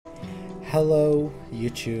Hello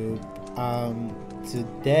YouTube.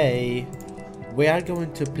 Today we are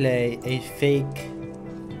going to play a fake,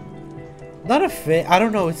 not a fake, I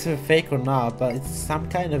don't know if it's a fake or not, but it's some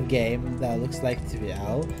kind of game that looks like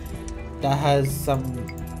TVL that has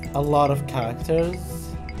a lot of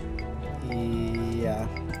characters. Yeah,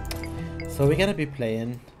 so we're gonna be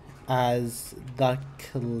playing as the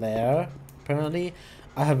Claire. Apparently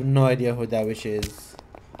I have no idea who that witch is.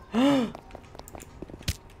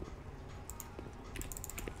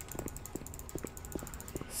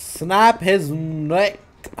 Snap his neck.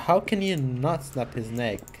 How can you not snap his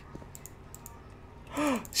neck?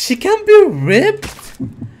 She can be ripped.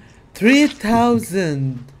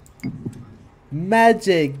 3000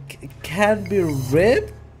 magic can be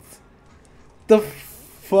ripped. The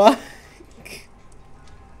fuck?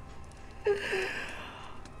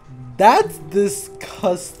 That's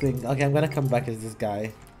disgusting. Okay, I'm gonna come back as this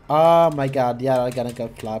guy. Oh my god, yeah, I'm gonna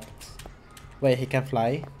get flapped. Wait, he can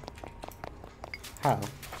fly? How?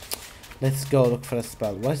 Let's go look for a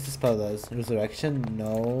spell. What's the spell does? Resurrection?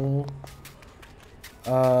 No.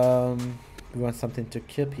 We want something to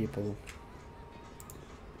kill people.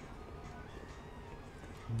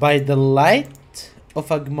 By the light of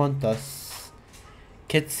Agmontos,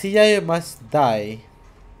 Ketsia, you must die.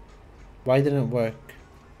 Why didn't it work?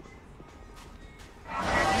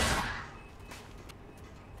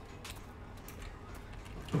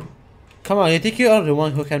 Come on, you think you are the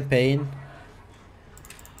one who can pain?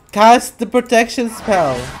 Cast the protection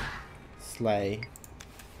spell. Slay.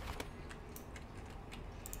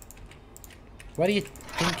 What do you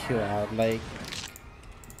think you are? Like,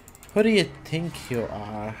 who do you think you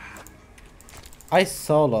are? I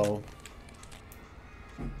solo.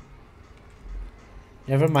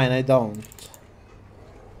 Never mind, I don't.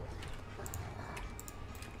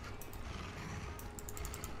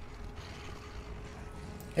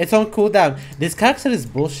 It's on cooldown. This character is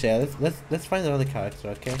bullshit. Let's find another character,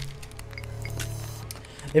 okay?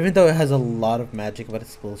 Even though it has a lot of magic, but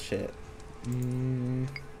it's bullshit.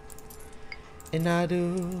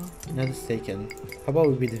 Inadu's taken. How about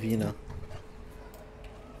we be Divina?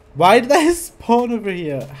 Why did I spawn over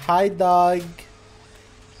here? Hi, dog.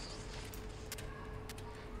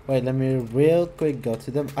 Wait, let me real quick go to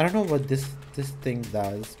them. I don't know what this thing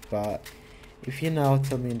does, but if you know,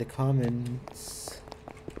 tell me in the comments.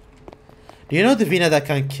 Do you know Divina that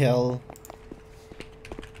can kill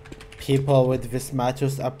people with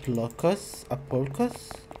Vismatus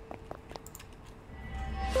Apulcos?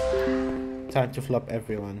 Time to flop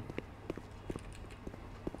everyone.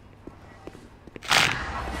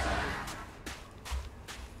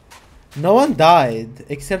 No one died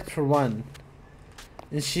except for one.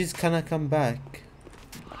 And she's gonna come back.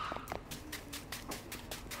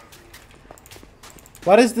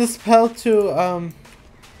 What is the spell to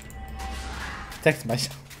protect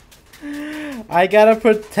myself? I gotta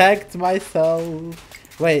protect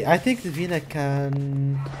myself. Wait, I think Divina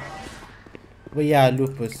can. Well, yeah,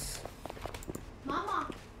 Lupus. Mama.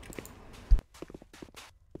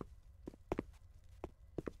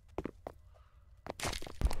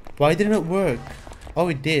 Why didn't it work? Oh,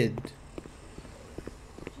 it did.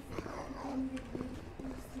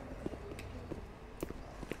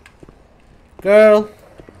 Girl,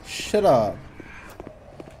 shut up.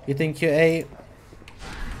 You think you ate?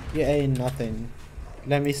 You ain't nothing.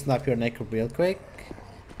 Let me snap your neck real quick.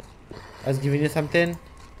 I was giving you something.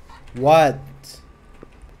 What?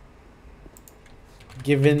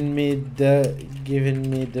 Giving me the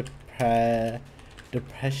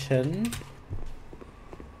depression.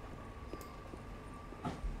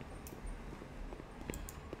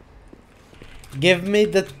 Give me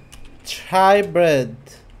the tribread.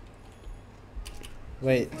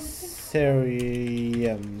 Wait, Cerium.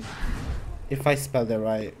 If I spelled it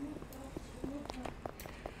right.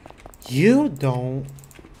 You don't.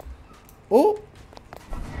 Oh.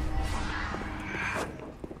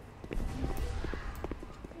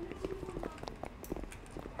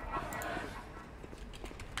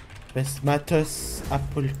 Vesmatos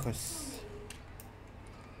Apulcos.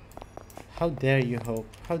 How dare you, Hope?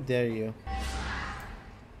 How dare you?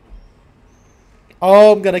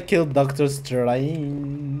 Oh, I'm gonna kill Doctor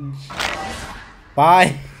Strange.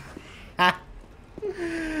 Bye.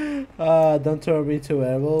 Don't turn me to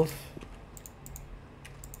werewolf.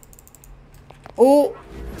 Oh,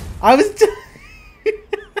 I was.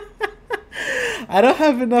 I don't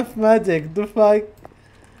have enough magic. The fuck?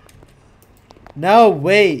 No,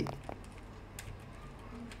 wait.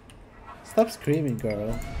 Stop screaming,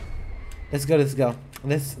 girl. Let's go. Let's go.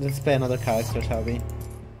 Let's play another character, shall we?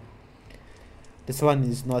 This one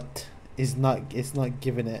is not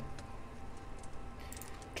giving it.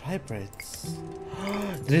 Tribreads.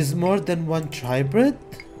 There's more than one tribread?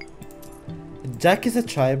 Jack is a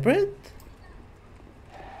tribread?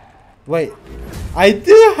 Wait, I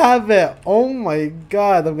do have it! Oh my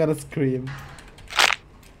god, I'm gonna scream.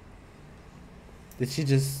 Did she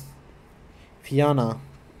just... Fiona.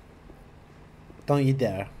 Don't you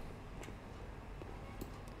dare.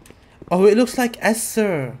 Oh, it looks like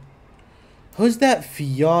Esther. Who's that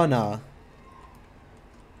Fiona?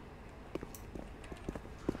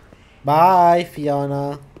 Bye,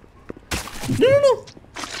 Fiona. No.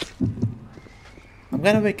 I'm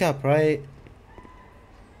gonna wake up, right?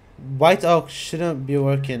 White Oak shouldn't be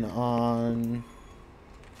working on...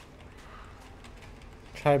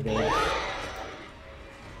 Tribal.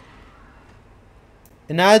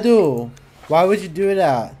 Inadu! Why would you do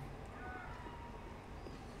that?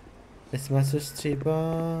 It's Master's tree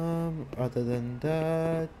bomb. Other than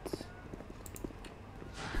that...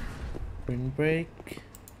 Windbreak.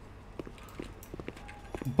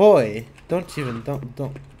 Boy! Don't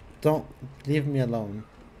leave me alone.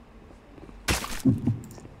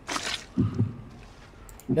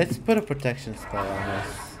 Let's put a protection spell on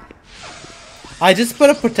this. I just put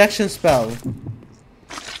a protection spell.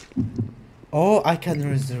 Oh, I can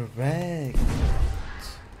resurrect.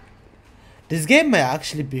 This game may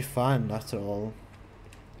actually be fun after all.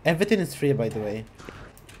 Everything is free, by the way.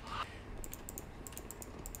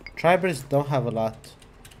 Tribers don't have a lot.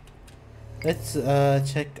 Let's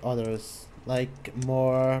check others, like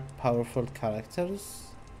more powerful characters.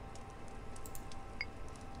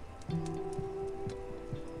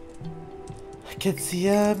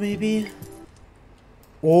 Ketsia, maybe?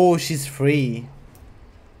 Oh, she's free.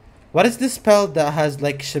 What is this spell that has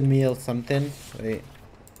like Shamil something? Wait.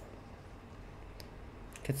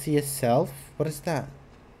 Ketsia self? What is that?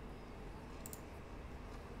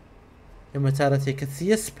 Immortality.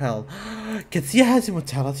 Ketsia spell. Ketsia has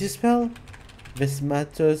immortality spell?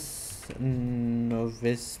 Vismatus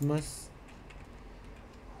Novismus.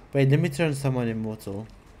 Wait, let me turn someone immortal.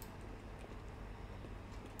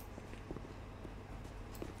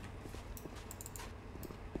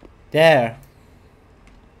 There.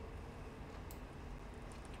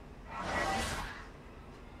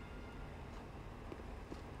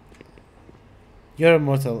 You're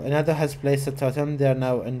immortal. Another has placed a totem. They are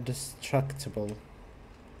now indestructible.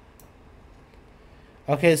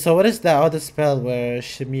 Okay, so what is that other spell where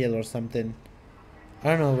Shamil or something? I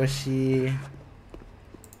don't know, where she...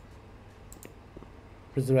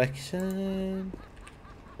 Resurrection...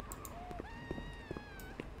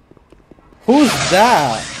 Who's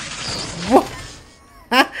that? What?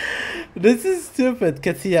 This is stupid.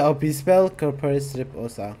 Katia OP spell. Corporis Rip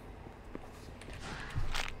Osa.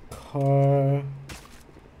 Corporis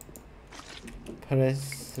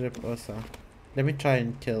Rip Osa. Let me try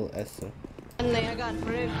and kill Esther.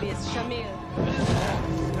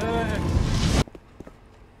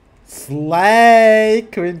 Slay,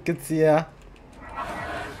 Queen Katia.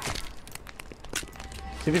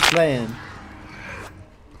 She be slaying.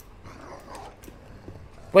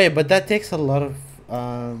 Wait, but that takes a lot of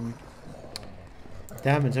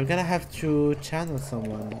damage. I'm gonna have to channel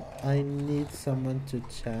someone. I need someone to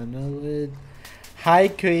channel with. Hi,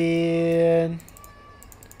 Queen.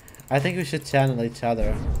 I think we should channel each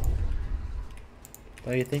other.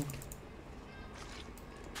 What do you think?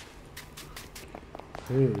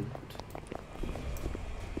 Rude.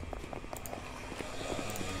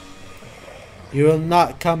 You will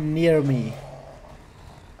not come near me.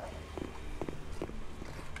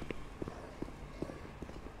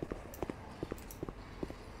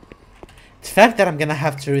 The fact that I'm gonna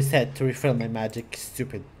have to reset to refill my magic is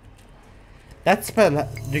stupid. That spell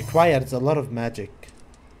requires a lot of magic.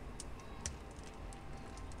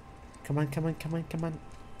 Come on, come on, come on, come on.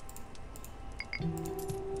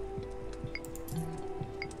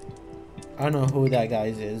 I don't know who that guy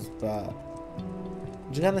is, but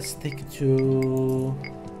I'm just gonna stick to...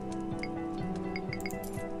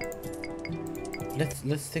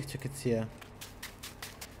 Let's stick to Katsia.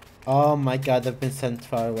 Oh my god, I've been sent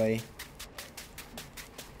far away.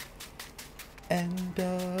 And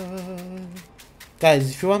guys,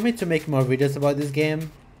 if you want me to make more videos about this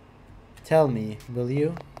game, tell me, will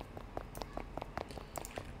you?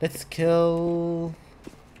 Let's kill...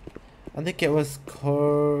 I think it was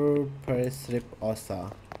Corpus Rip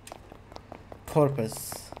Osa.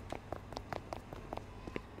 Corpus.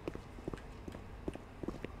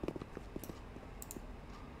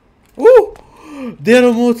 Ooh! They're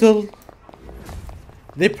immortal!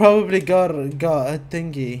 They probably got a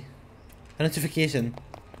thingy. A notification.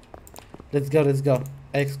 Let's go, let's go.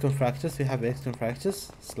 X-Con Fractures, we have X-Con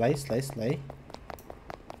Fractures. Slay, slay, slay.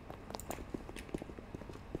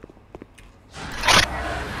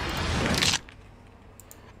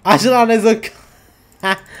 Aslan is a...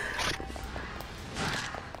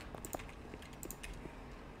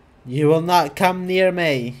 You will not come near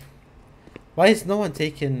me. Why is no one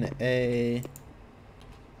taking a...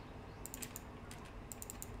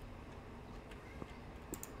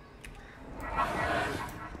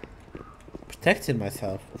 Protecting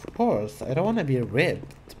myself, of course. I don't want to be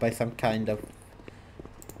ripped by some kind of...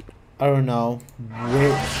 I don't know.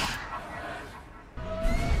 Witch.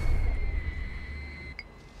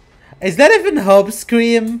 Is that even Hope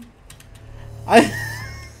Scream? I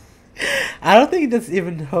don't think that's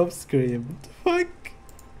even Hope Scream. What the fuck?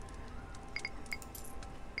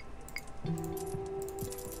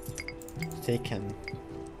 Taken.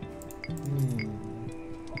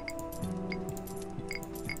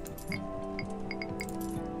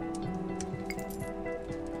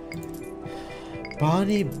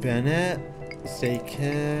 Bonnie Bennett is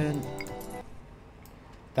taken.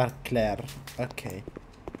 Dark Claire. Okay.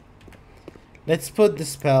 Let's put the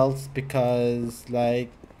spells because,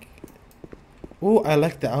 like... Ooh, I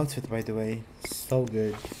like the outfit, by the way. So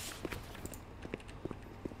good.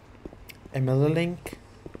 Emily Link.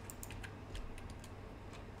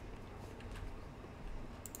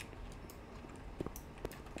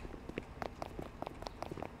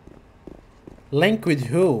 Link with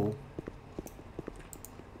who?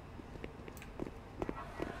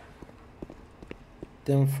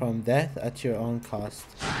 Them from death at your own cost.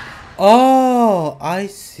 Oh, I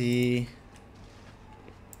see.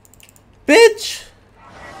 Bitch!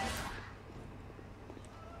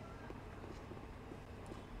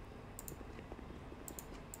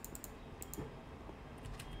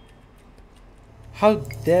 How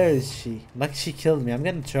dare she? Like she killed me. I'm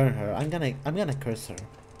gonna turn her. I'm gonna curse her.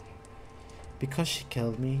 Because she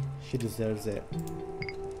killed me, she deserves it.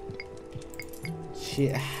 She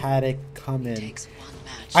had it coming.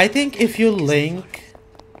 I think if you link,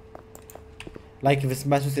 like if it's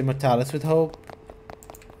matched with Immortalis with Hope,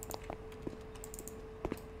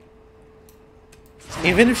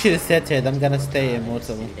 even if she resetted, I'm gonna stay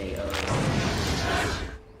immortal.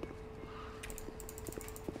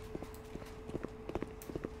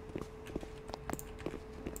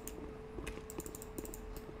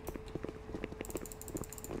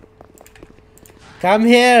 Come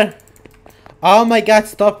here! Oh my god,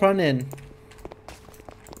 stop running.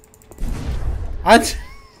 I'm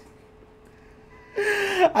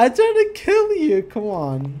trying to kill you, come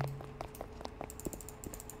on.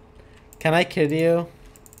 Can I kill you?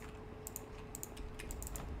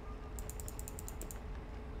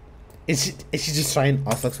 Is she just trying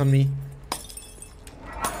Ossex on me?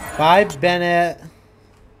 Bye, Bennett.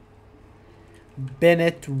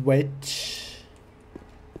 Bennett Witch.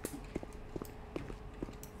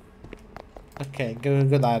 Okay,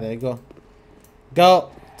 good idea, go.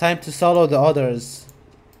 Go! Time to solo the others.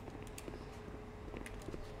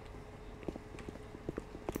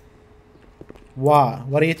 What?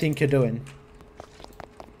 What do you think you're doing?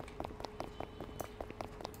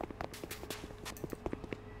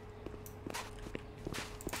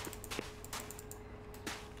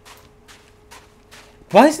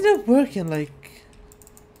 Why isn't it working like...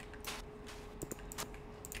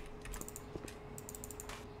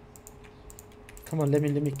 Come on, let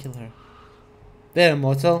me kill her. They're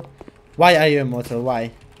immortal. Why are you immortal?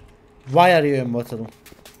 Why? Why are you immortal?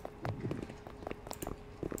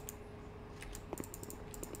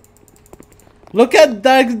 Look at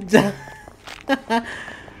that!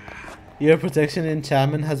 Your protection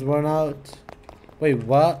enchantment has worn out. Wait,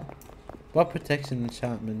 what? What protection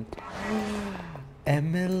enchantment?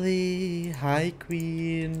 Emily, hi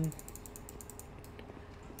queen.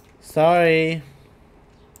 Sorry.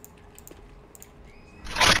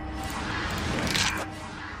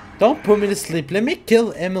 Don't put me to sleep. Let me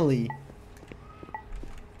kill Emily.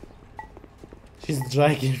 She's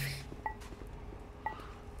dragging me.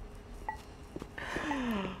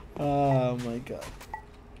 Oh my god.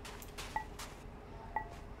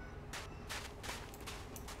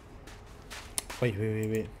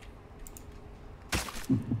 Wait.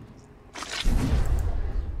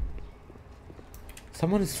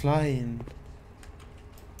 Someone is flying.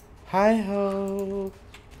 Hi ho.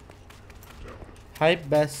 Hi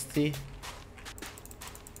bestie.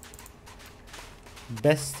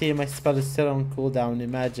 Bestie, my spell is still on cooldown,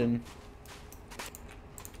 imagine.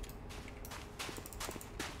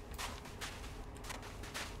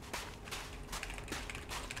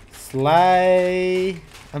 Slay.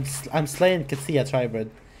 I'm slaying Cassia Tribrid.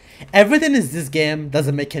 Everything in this game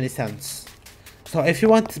doesn't make any sense. So if you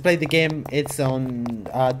want to play the game, it's on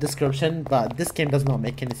description, but this game does not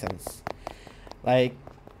make any sense. Like,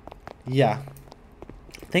 yeah.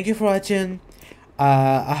 Thank you for watching.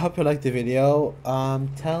 I hope you liked the video.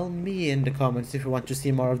 Tell me in the comments if you want to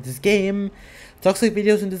see more of this game, toxic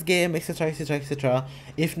videos in this game, etc, etc, etc.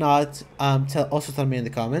 If not, also tell me in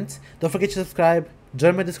the comments. Don't forget to subscribe,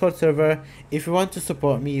 join my Discord server. If you want to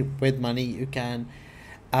support me with money, you can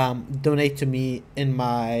donate to me in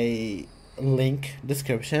my link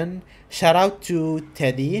description. Shout out to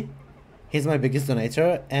Teddy, he's my biggest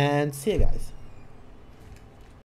donator, and see you guys.